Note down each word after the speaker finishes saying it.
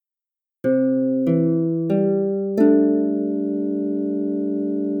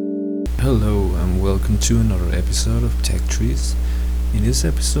welcome to another episode of Tech Trees. In this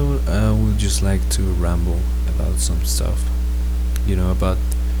episode, I would just like to ramble about some stuff, about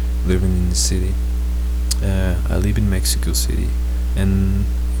living in the city. I live in Mexico City, and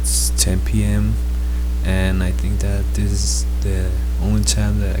it's 10 p.m., and I think that this is the only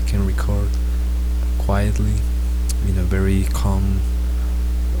time that I can record quietly in a very calm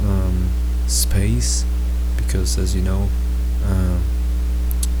space because, as you know, um,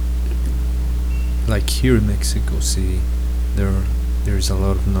 like here in Mexico City, there's a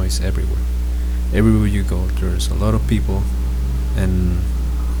lot of noise everywhere. Everywhere you go, there's a lot of people, and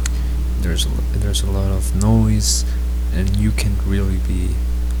there's a lot of noise, and you can't really be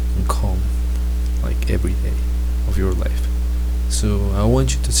calm like every day of your life. So I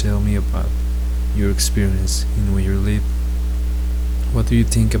want you to tell me about your experience in where you live. What do you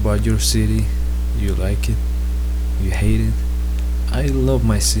think about your city? Do you like it? Do you hate it? I love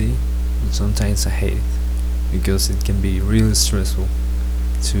my city, but sometimes I hate it because it can be really stressful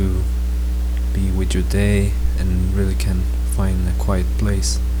to be with your day and really can find a quiet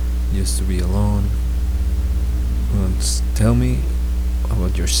place just to be alone. Well, just tell me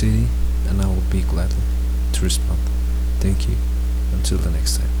about your city and I will be glad to respond. Thank you. Until the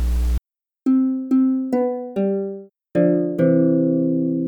next time.